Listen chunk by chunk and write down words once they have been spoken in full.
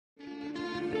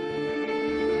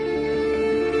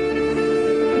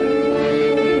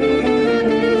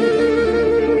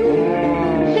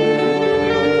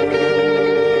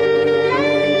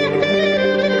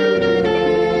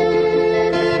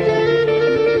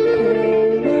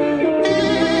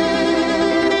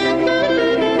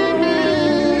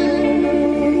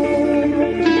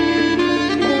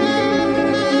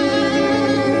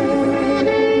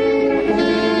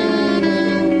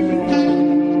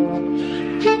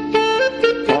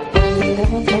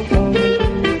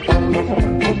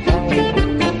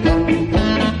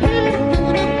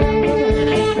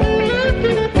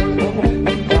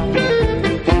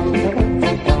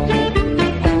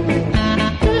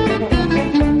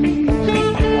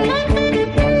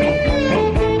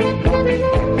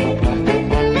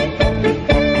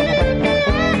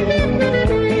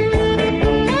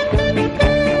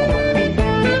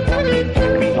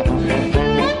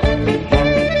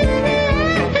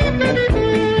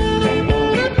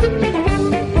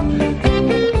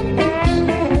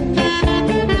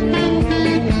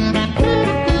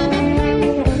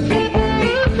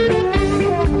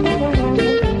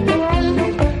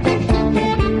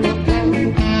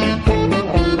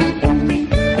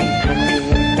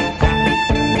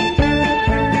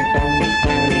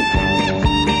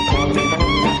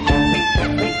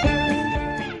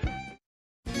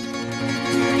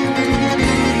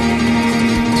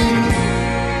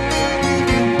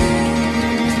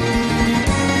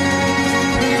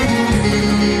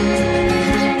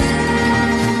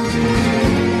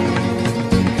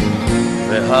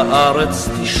הארץ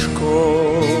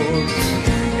תשקוט,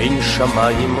 אין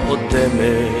שמיים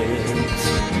אודמת,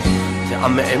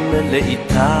 תעמעם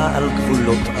לאיתה על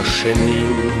גבולות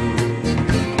השנים.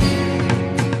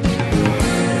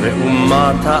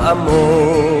 ואומה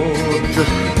תעמוד,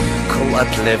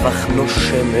 קרועת לבח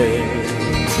נושמת,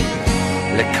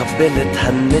 לקבל את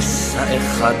הנס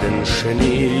האחד אין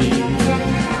שני.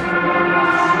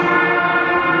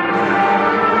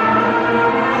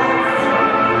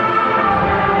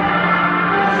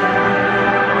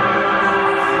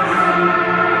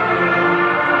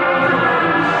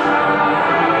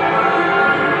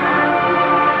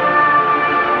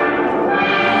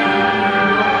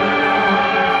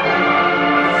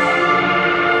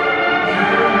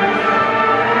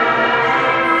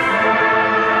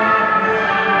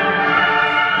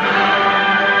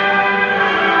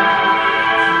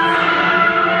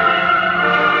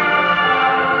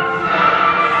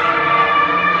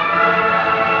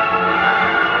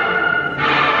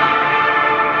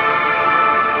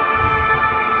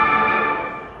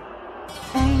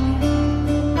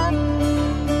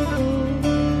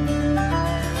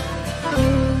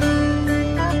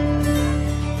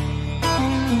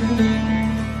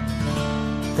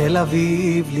 תל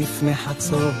אביב לפני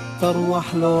חצור,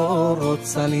 הרוח לא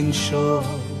רוצה לנשור,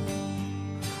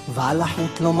 ועל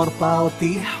החוט לא מרפה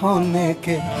אותי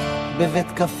חונקת,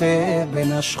 בבית קפה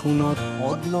בין השכונות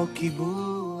עוד לא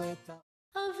קיבלו את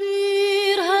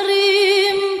אוויר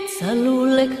הרים צלול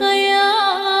לקיים,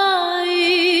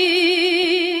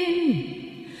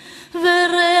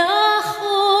 וריח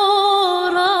אורני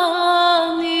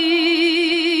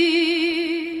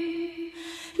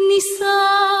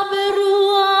ניסה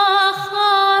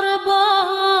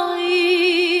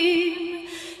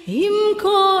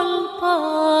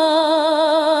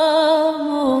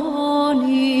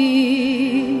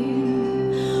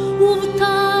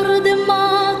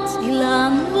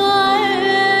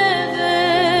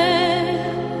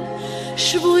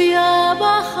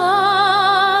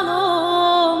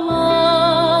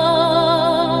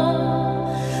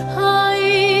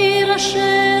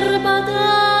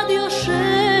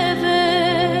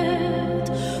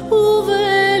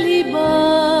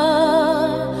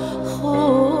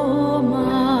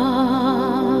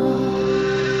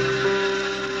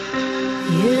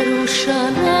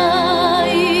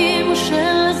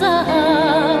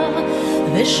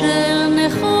של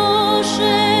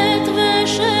נחושת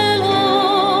ושל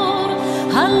אור,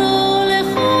 הלא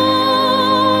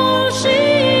לכל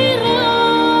שירייך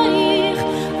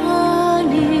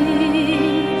אני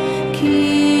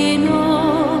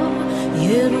כינור.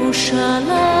 ירושלים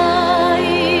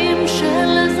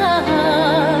של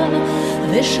זהב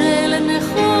ושל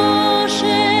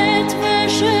נחושת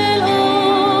ושל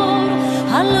אור,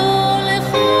 הלא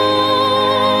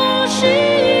לכל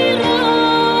שירייך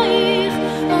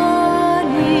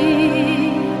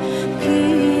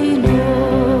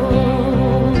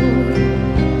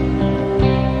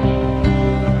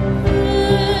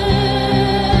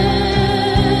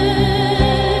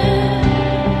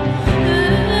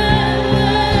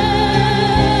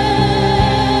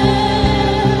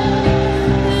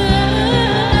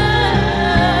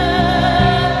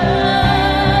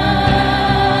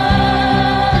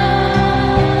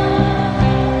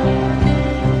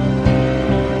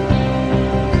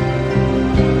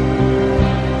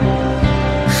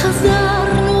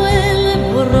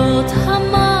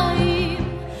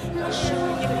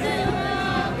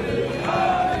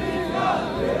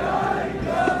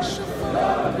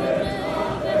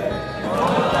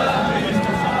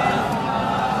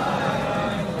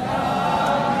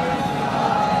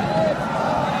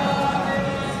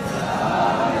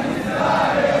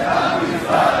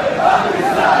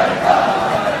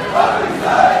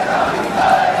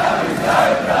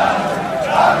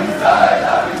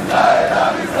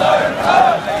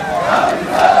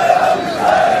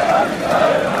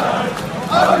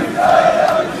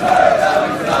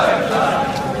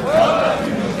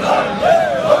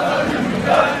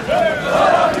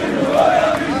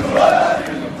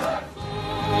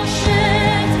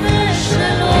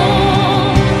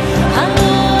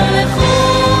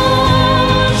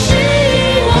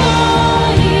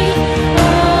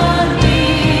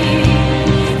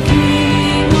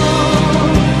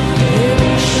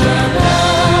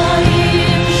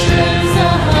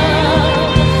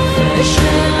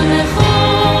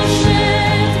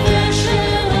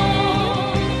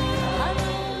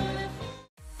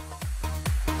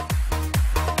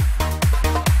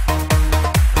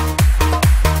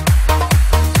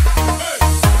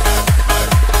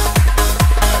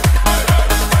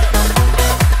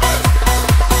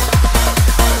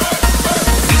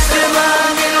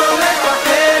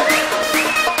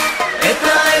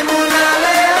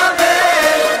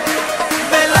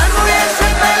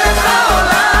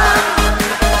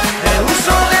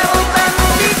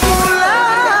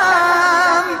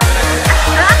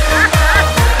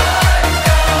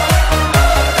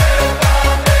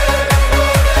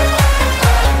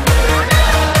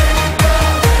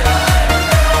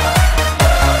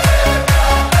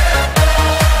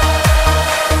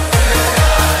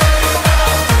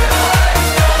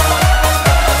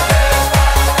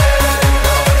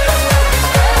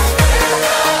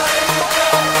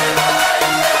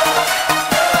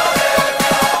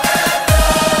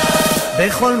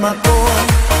בכל מקום,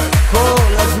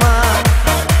 כל הזמן,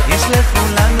 יש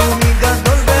לכולנו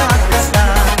מגדול ועד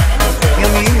קטן,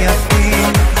 ימים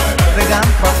יפים וגם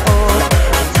פחות,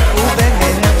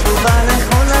 וביניהם תשובה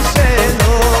לכל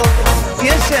השאלות.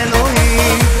 יש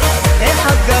אלוהים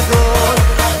אחד גדול,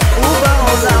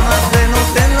 ובעולם הזה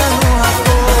נותן לנו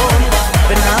הכל,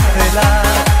 בנפלה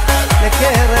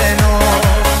לקרנו,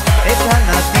 את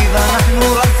הנתיב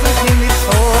אנחנו רק צריכים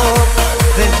לבחור,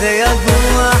 וזה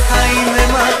ידוע חיים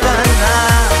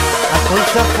למתנה, הכל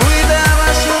צפוי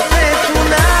והרשות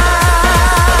נתונה.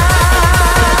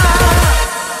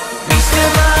 מי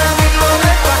שמאמין לא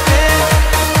מפחד,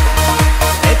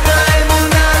 את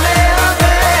האמונה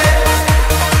לאבד,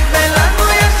 ולנו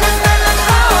יש את מלך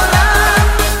העולם,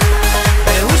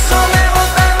 והוא שומר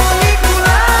אותנו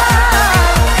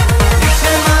מכולם. מי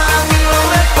שמאמין לא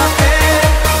מפחד,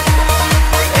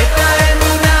 את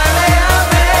האמונה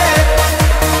לאבד,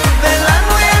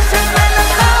 ולנו יש את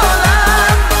מלך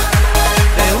העולם,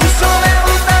 והוא שומר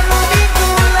אותנו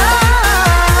מכולם.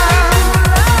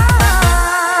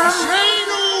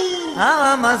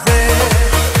 העם הזה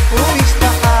הוא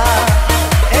משפחה,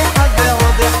 אחד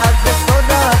ועוד אחד זה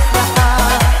סוד ההצלחה.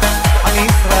 עם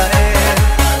ישראל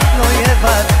לא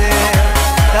יוותר,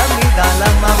 תמיד על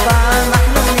המפה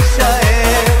אנחנו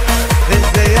נשאר,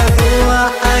 וזה ידוע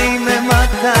חיים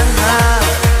למתנה,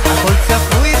 הכל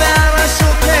צפוי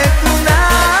והרשות נתונה.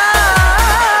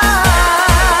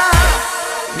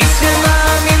 מי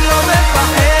שמאמין לא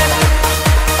מפחד,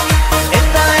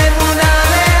 את האמונה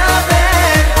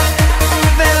לאבד,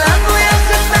 ולנו יש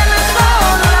את מלך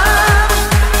העולם,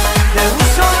 והוא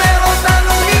שומר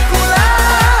אותנו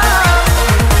מכולם.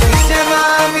 מי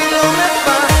שמאמין לא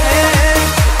מפחד,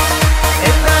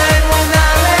 את האמונה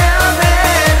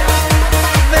לאבד,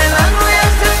 ולנו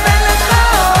יש את מלך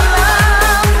העולם,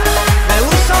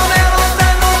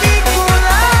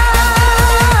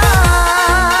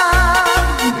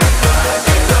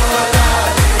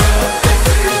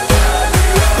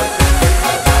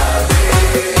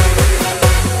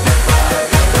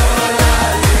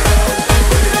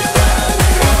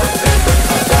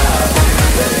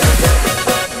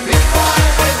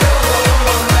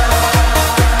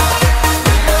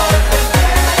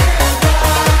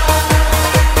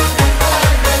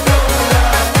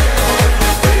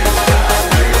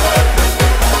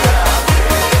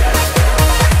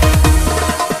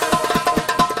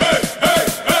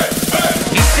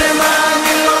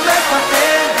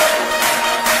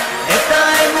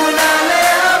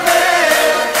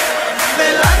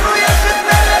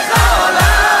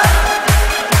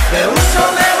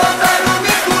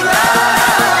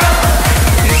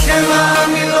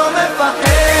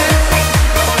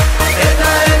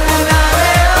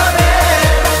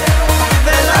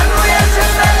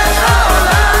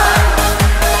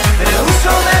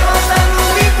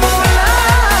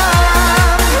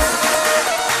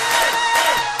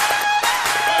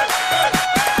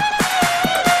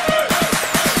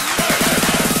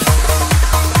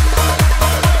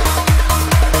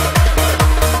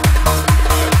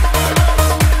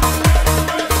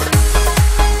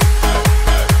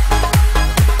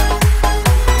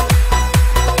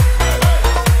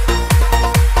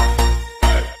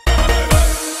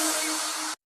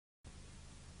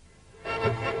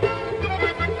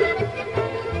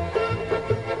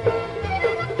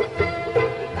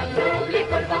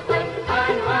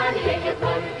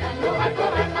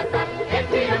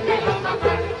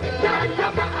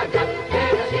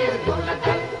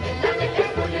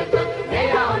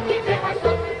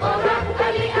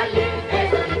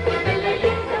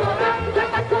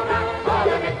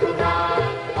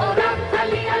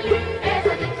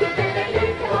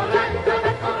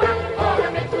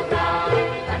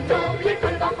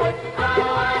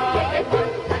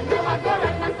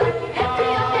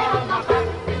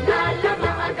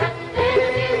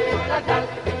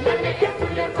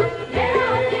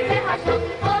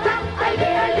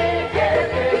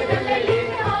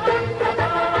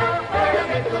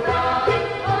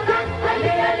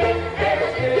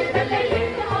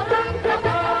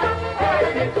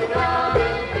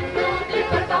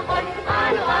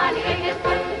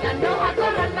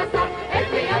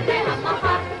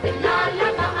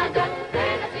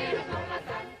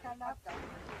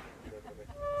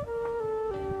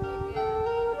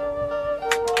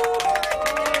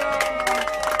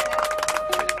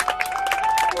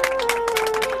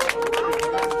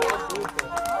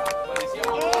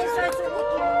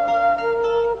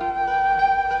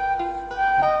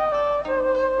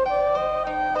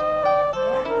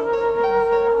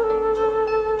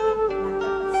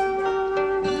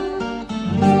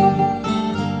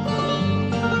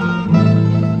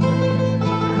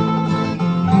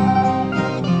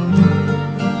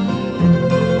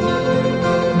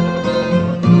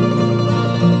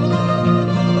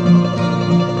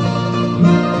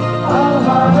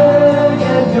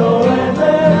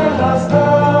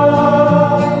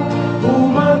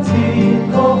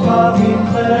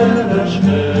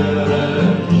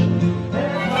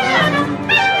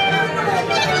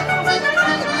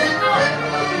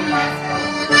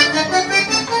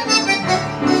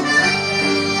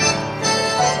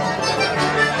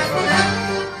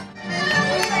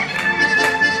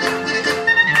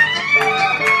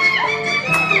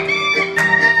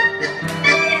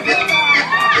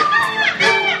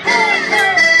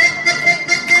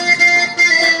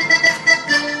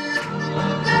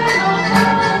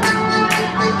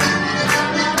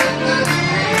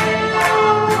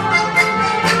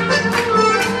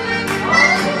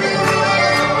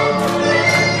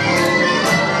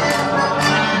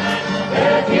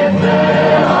 siempre.